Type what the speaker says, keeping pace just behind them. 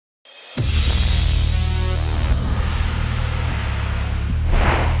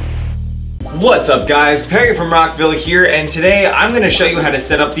What's up guys, Perry from Rockville here, and today I'm going to show you how to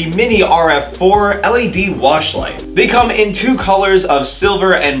set up the MINI RF4 LED wash light. They come in two colors of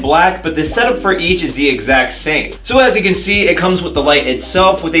silver and black, but the setup for each is the exact same. So as you can see, it comes with the light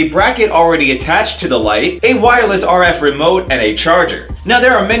itself with a bracket already attached to the light, a wireless RF remote, and a charger. Now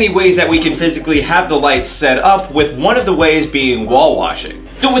there are many ways that we can physically have the light set up, with one of the ways being wall washing.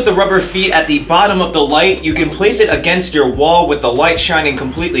 So with the rubber feet at the bottom of the light, you can place it against your wall with the light shining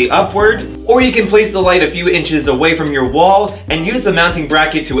completely upward, or you can place the light a few inches away from your wall and use the mounting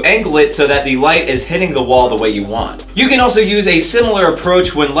bracket to angle it so that the light is hitting the wall the way you want. You can also use a similar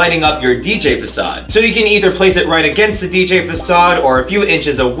approach when lighting up your DJ facade. So you can either place it right against the DJ facade or a few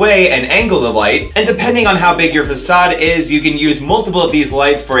inches away and angle the light, and depending on how big your facade is, you can use multiple of these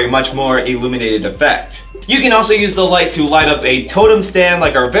lights for a much more illuminated effect. You can also use the light to light up a totem stand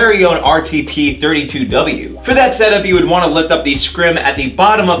like our very own RTP32W. For that setup, you would want to lift up the scrim at the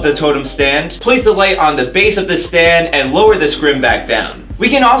bottom of the totem stand, place the light on the base of the stand, and lower the scrim back down. We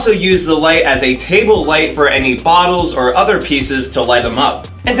can also use the light as a table light for any bottles or other pieces to light them up.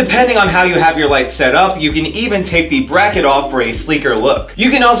 And depending on how you have your light set up, you can even take the bracket off for a sleeker look. You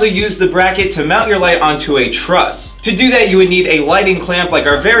can also use the bracket to mount your light onto a truss. To do that, you would need a lighting clamp like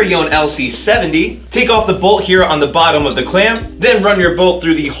our very own LC70. Take off the bolt here on the bottom of the clamp, then run your bolt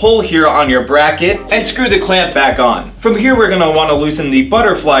through the hole here on your bracket and screw the clamp back on. From here, we're going to want to loosen the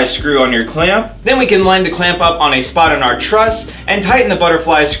butterfly screw on your clamp. Then we can line the clamp up on a spot on our truss and tighten the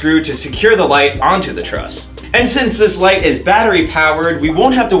butterfly screw to secure the light onto the truss. And since this light is battery powered, we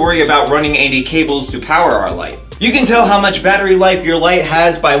won't have to worry about running any cables to power our light. You can tell how much battery life your light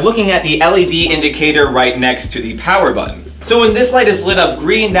has by looking at the LED indicator right next to the power button. So when this light is lit up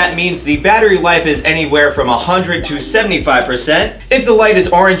green, that means the battery life is anywhere from 100 to 75%. If the light is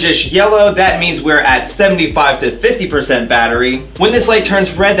orangish yellow, that means we're at 75 to 50% battery. When this light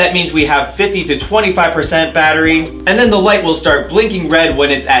turns red, that means we have 50 to 25% battery. And then the light will start blinking red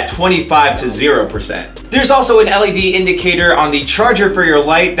when it's at 25 to 0%. There's also an LED indicator on the charger for your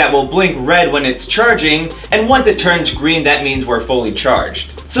light that will blink red when it's charging, and once it turns green, that means we're fully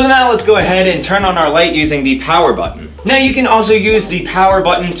charged. So now let's go ahead and turn on our light using the power button. Now you can also use the power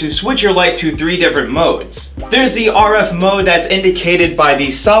button to switch your light to 3 different modes. There's the RF mode that's indicated by the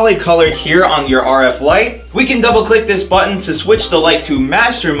solid color here on your RF light. We can double click this button to switch the light to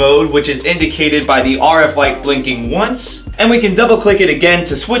master mode, which is indicated by the RF light blinking once. And we can double click it again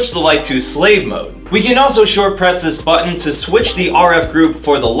to switch the light to slave mode. We can also short press this button to switch the RF group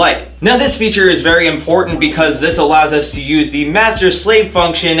for the light. Now this feature is very important because this allows us to use the master slave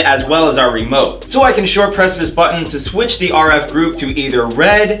function as well as our remote. So I can short press this button to switch the RF group to either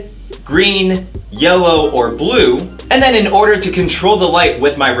red, green, yellow, or blue. And then in order to control the light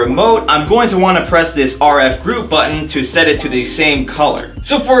with my remote, I'm going to want to press this RF group button to set it to the same color.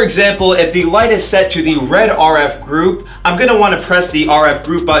 So for example, if the light is set to the red RF group, I'm going to want to press the RF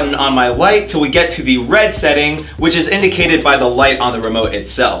group button on my light till we get to the red setting, which is indicated by the light on the remote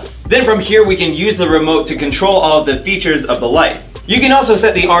itself. Then from here, we can use the remote to control all of the features of the light. You can also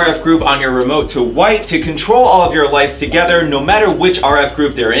set the RF group on your remote to white to control all of your lights together no matter which RF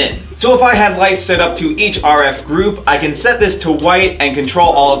group they're in. So if I had lights set up to each RF group, I can set this to white and control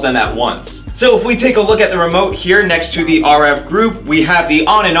all of them at once. So if we take a look at the remote here next to the RF group, we have the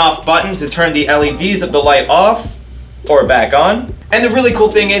on and off button to turn the LEDs of the light off or back on. And the really cool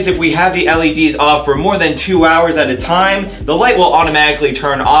thing is if we have the LEDs off for more than 2 hours at a time, the light will automatically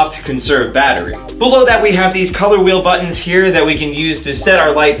turn off to conserve battery. Below that, we have these color wheel buttons here that we can use to set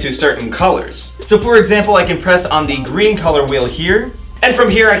our light to certain colors. So for example, I can press on the green color wheel here. And from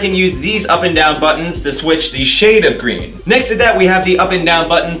here, I can use these up and down buttons to switch the shade of green. Next to that, we have the up and down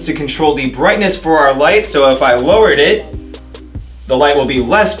buttons to control the brightness for our light. So if I lowered it, the light will be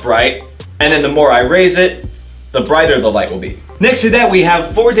less bright. And then the more I raise it, the brighter the light will be. Next to that, we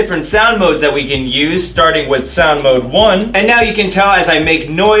have 4 different sound modes that we can use, starting with sound mode 1. And now you can tell as I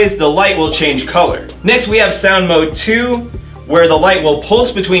make noise, the light will change color. Next, we have sound mode 2, where the light will pulse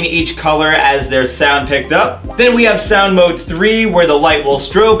between each color as there's sound picked up. Then we have sound mode 3, where the light will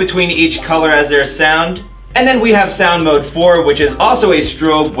strobe between each color as there's sound. And then we have sound mode 4, which is also a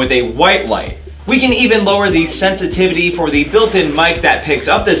strobe with a white light. We can even lower the sensitivity for the built-in mic that picks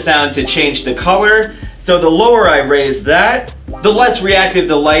up the sound to change the color. So the lower I raise that, the less reactive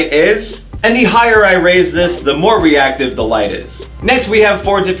the light is, and the higher I raise this, the more reactive the light is. Next, we have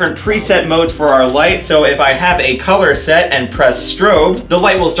 4 different preset modes for our light. So if I have a color set and press strobe, the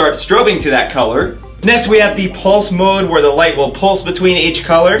light will start strobing to that color. Next, we have the pulse mode where the light will pulse between each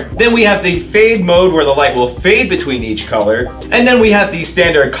color. Then we have the fade mode where the light will fade between each color. And then we have the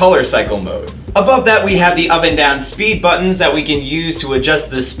standard color cycle mode. Above that, we have the up and down speed buttons that we can use to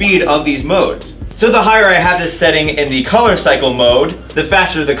adjust the speed of these modes. So the higher I have this setting in the color cycle mode, the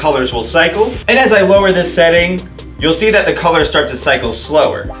faster the colors will cycle. And as I lower this setting, you'll see that the colors start to cycle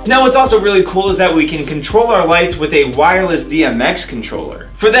slower. Now what's also really cool is that we can control our lights with a wireless DMX controller.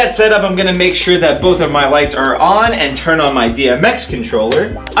 For that setup, I'm gonna make sure that both of my lights are on and turn on my DMX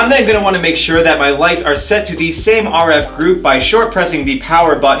controller. I'm then gonna wanna make sure that my lights are set to the same RF group by short pressing the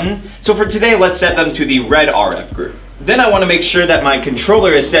power button. So for today, let's set them to the red RF group. Then I want to make sure that my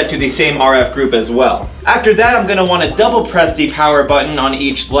controller is set to the same RF group as well. After that, I'm going to want to double press the power button on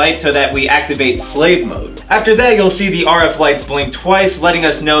each light so that we activate slave mode. After that, you'll see the RF lights blink twice, letting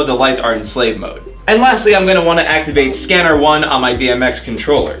us know the lights are in slave mode. And lastly, I'm going to want to activate scanner 1 on my DMX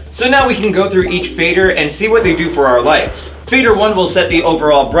controller. So now we can go through each fader and see what they do for our lights. Fader 1 will set the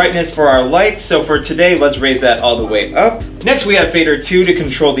overall brightness for our lights, so for today, let's raise that all the way up. Next, we have fader 2 to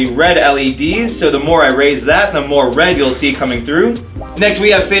control the red LEDs, so the more I raise that, the more red you'll see coming through. Next, we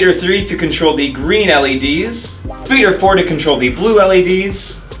have fader 3 to control the green LEDs, fader 4 to control the blue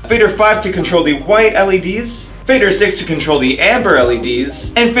LEDs, fader 5 to control the white LEDs, fader 6 to control the amber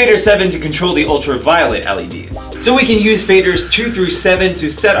LEDs, and fader 7 to control the ultraviolet LEDs. So we can use faders 2 through 7 to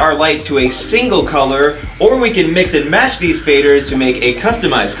set our light to a single color, or we can mix and match these faders to make a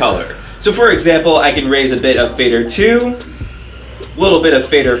customized color. So for example, I can raise a bit of fader 2, a little bit of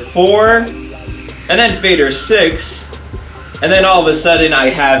fader 4, and then fader 6, and then all of a sudden I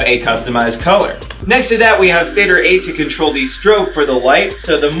have a customized color. Next to that, we have fader 8 to control the strobe for the light,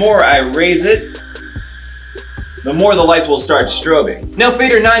 so the more I raise it, the more the lights will start strobing. Now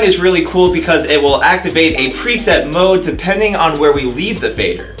fader 9 is really cool because it will activate a preset mode depending on where we leave the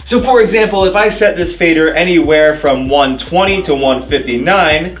fader. So for example, if I set this fader anywhere from 120 to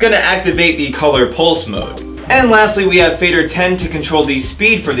 159, it's gonna activate the color pulse mode. And lastly, we have fader 10 to control the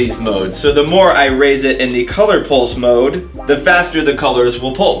speed for these modes. So the more I raise it in the color pulse mode, the faster the colors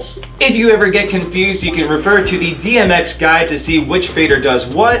will pulse. If you ever get confused, you can refer to the DMX guide to see which fader does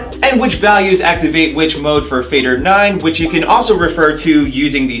what and which values activate which mode for fader 9, which you can also refer to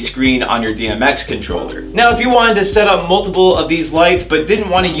using the screen on your DMX controller. Now, if you wanted to set up multiple of these lights but didn't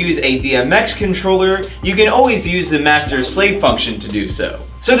want to use a DMX controller, you can always use the master slave function to do so.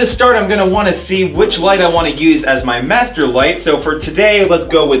 So to start, I'm going to want to see which light I want to use as my master light. So for today, let's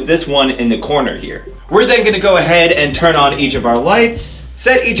go with this one in the corner here. We're then going to go ahead and turn on each of our lights.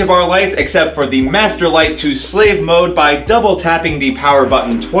 Set each of our lights except for the master light to slave mode by double tapping the power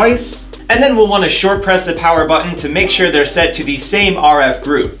button twice. And then we'll want to short press the power button to make sure they're set to the same RF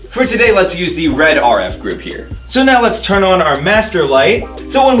group. For today, let's use the red RF group here. So now let's turn on our master light.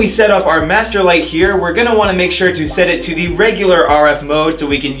 So when we set up our master light here, we're going to want to make sure to set it to the regular RF mode so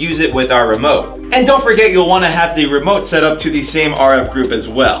we can use it with our remote. And don't forget, you'll want to have the remote set up to the same RF group as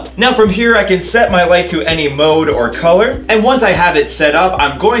well. Now from here, I can set my light to any mode or color. And once I have it set up,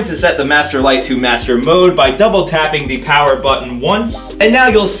 I'm going to set the master light to master mode by double tapping the power button once. And now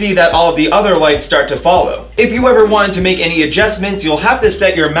you'll see that all of the other lights start to follow. If you ever wanted to make any adjustments, you'll have to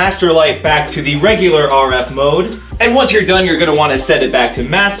set your master light back to the regular RF mode. And once you're done, you're going to want to set it back to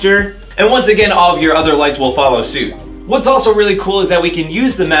master. And once again, all of your other lights will follow suit. What's also really cool is that we can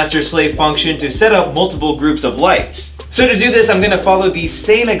use the master slave function to set up multiple groups of lights. So to do this, I'm going to follow the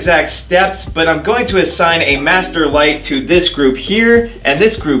same exact steps, but I'm going to assign a master light to this group here and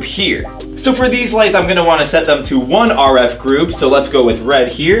this group here. So for these lights, I'm going to want to set them to one RF group, so let's go with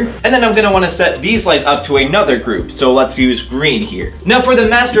red here. And then I'm going to want to set these lights up to another group, so let's use green here. Now for the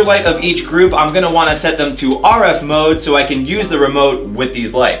master light of each group, I'm going to want to set them to RF mode so I can use the remote with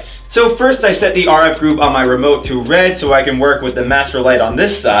these lights. So first I set the RF group on my remote to red so I can work with the master light on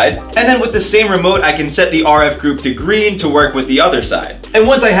this side. And then with the same remote, I can set the RF group to green to work with the other side. And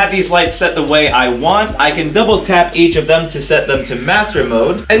once I have these lights set the way I want, I can double tap each of them to set them to master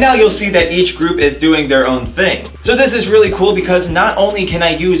mode. And now you'll see that each group is doing their own thing. So this is really cool because not only can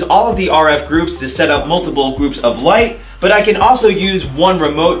I use all of the RF groups to set up multiple groups of light, but I can also use one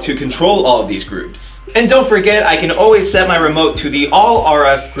remote to control all of these groups. And don't forget, I can always set my remote to the all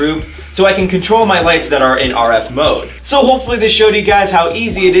RF group so I can control my lights that are in RF mode. So hopefully this showed you guys how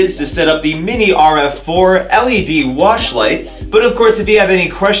easy it is to set up the MINI RF4 LED wash lights. But of course, if you have any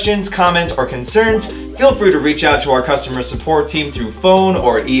questions, comments, or concerns, feel free to reach out to our customer support team through phone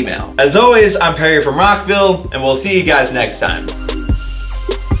or email. As always, I'm Perry from Rockville, and we'll see you guys next time.